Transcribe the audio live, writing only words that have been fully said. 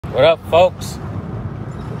What up, folks?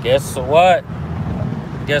 Guess what?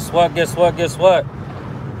 Guess what?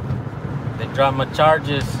 They dropped my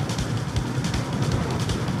charges.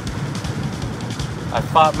 I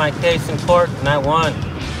fought my case in court and I won.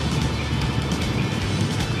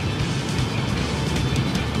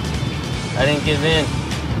 I didn't give in.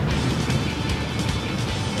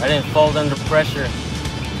 I didn't fold under pressure.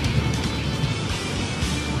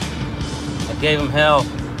 I gave them hell.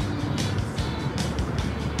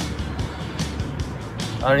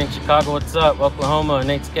 Out in Chicago, what's up? Oklahoma,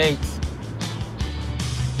 Nate Skates.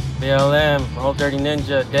 BLM, Old Dirty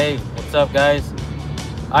Ninja, Dave, what's up, guys?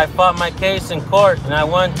 I fought my case in court and I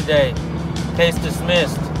won today. Case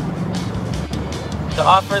dismissed. The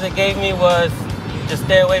offer they gave me was to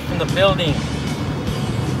stay away from the building.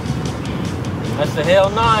 I said,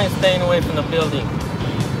 hell no, I ain't staying away from the building.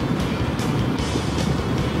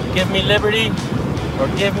 Give me liberty or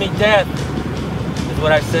give me death, is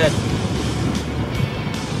what I said.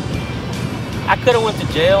 I could have went to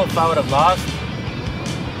jail if I would have lost.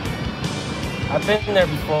 I've been there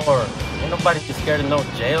before. Ain't nobody scared of no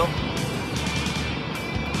jail.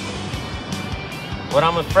 What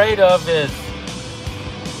I'm afraid of is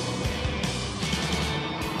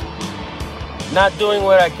not doing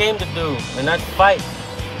what I came to do, and that's fight.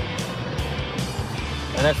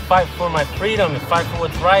 And that's fight for my freedom and fight for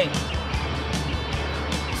what's right.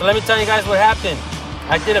 So let me tell you guys what happened.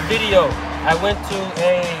 I did a video. I went to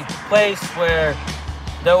a place where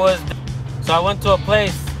there was... So I went to a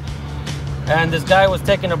place and this guy was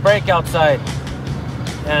taking a break outside.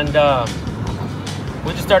 And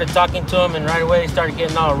we just started talking to him, and right away he started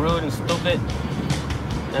getting all rude and stupid.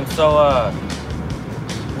 And so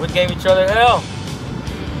we gave each other hell.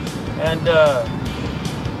 And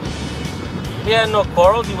he had no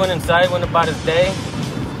quarrels. He went inside, went about his day.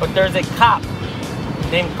 But there's a cop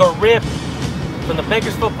named Garib from the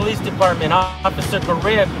Bakersfield Police Department. Officer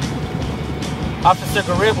Garib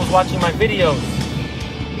was watching my videos.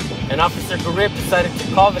 And Officer Garib decided to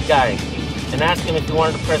call the guy and ask him if he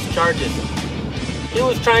wanted to press charges. He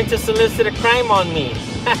was trying to solicit a crime on me.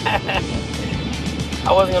 I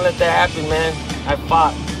wasn't gonna let that happen, man. I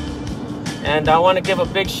fought. And I want to give a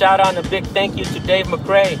big shout out and a big thank you to Dave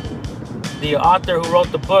McCrae, the author who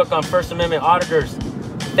wrote the book on First Amendment auditors,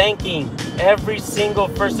 thanking every single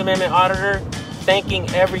First Amendment auditor, thanking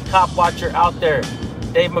every cop watcher out there.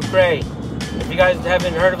 Dave McCrae. If you guys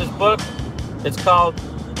haven't heard of his book, it's called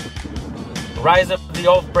Rise of the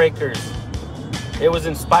Oath Breakers. It was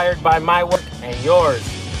inspired by my work and yours.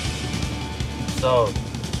 So,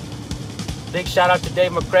 big shout out to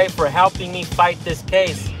Dave McCrae for helping me fight this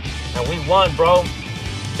case. And we won, bro.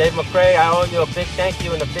 Dave McCrae, I owe you a big thank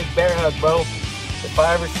you and a big bear hug, bro. If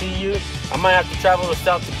I ever see you, I might have to travel to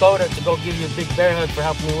South Dakota to go give you a big bear hug for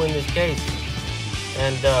helping me win this case.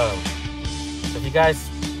 And if you guys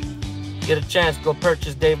get a chance, go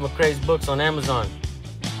purchase Dave McCrae's books on Amazon.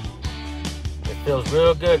 It feels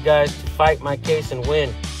real good, guys, to fight my case and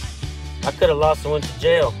win. I could have lost and went to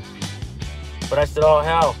jail. But I said, oh,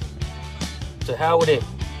 hell. To hell with it.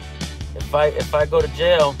 If I go to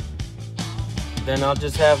jail, then I'll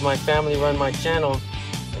just have my family run my channel,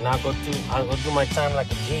 and I'll go do my time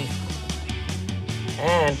like a G.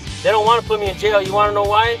 And they don't want to put me in jail. You want to know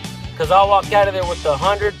why? Because I'll walk out of there with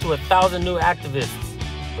 100 to 1,000 new activists.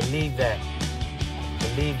 Believe that.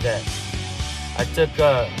 Believe that. I took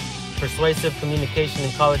persuasive communication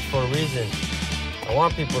in college for a reason. I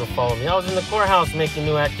want people to follow me. I was in the courthouse making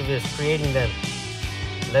new activists, creating them,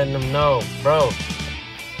 letting them know, bro,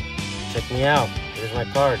 check me out. Here's my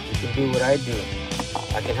card. You can do what I do.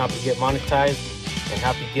 I can help you get monetized and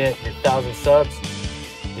help you get your 1,000 subs,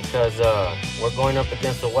 because we're going up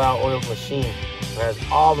against a well-oiled machine who has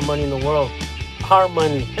all the money in the world. Our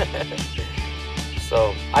money.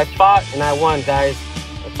 So I fought and I won, guys.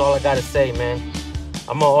 That's all I gotta say, man.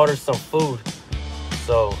 I'm gonna order some food.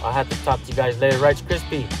 So I'll have to talk to you guys later. Rice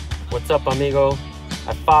Crispy, what's up, amigo?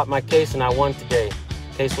 I fought my case and I won today.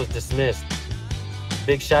 Case was dismissed.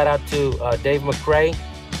 Big shout out to Dave McCrae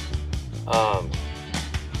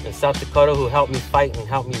in South Dakota, who helped me fight and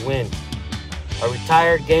helped me win. A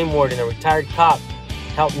retired game warden, a retired cop,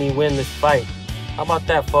 helped me win this fight. How about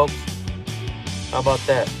that, folks? How about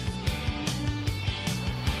that?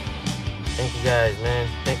 Thank you guys, man.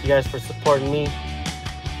 Thank you guys for supporting me.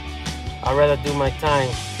 I'd rather do my time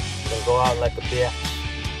than go out like a bitch.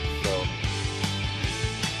 So,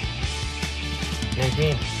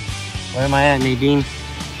 Nadine. Where am I at, Nadine?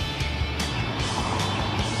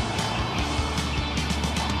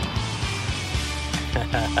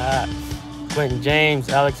 Quentin James,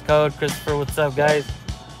 Alex Code, Christopher, what's up, guys?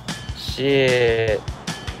 Shit.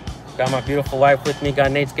 Got my beautiful wife with me.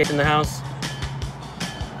 Got Nate Skates in the house.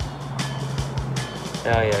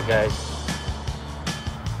 Hell yeah, guys.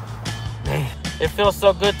 It feels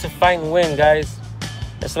so good to fight and win, guys.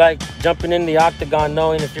 It's like jumping in the octagon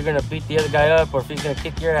knowing if you're going to beat the other guy up or if he's going to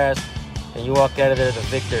kick your ass, and you walk out of there as a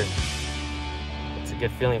victor. It's a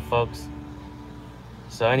good feeling, folks.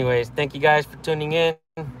 So anyways, thank you guys for tuning in.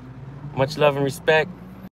 Much love and respect.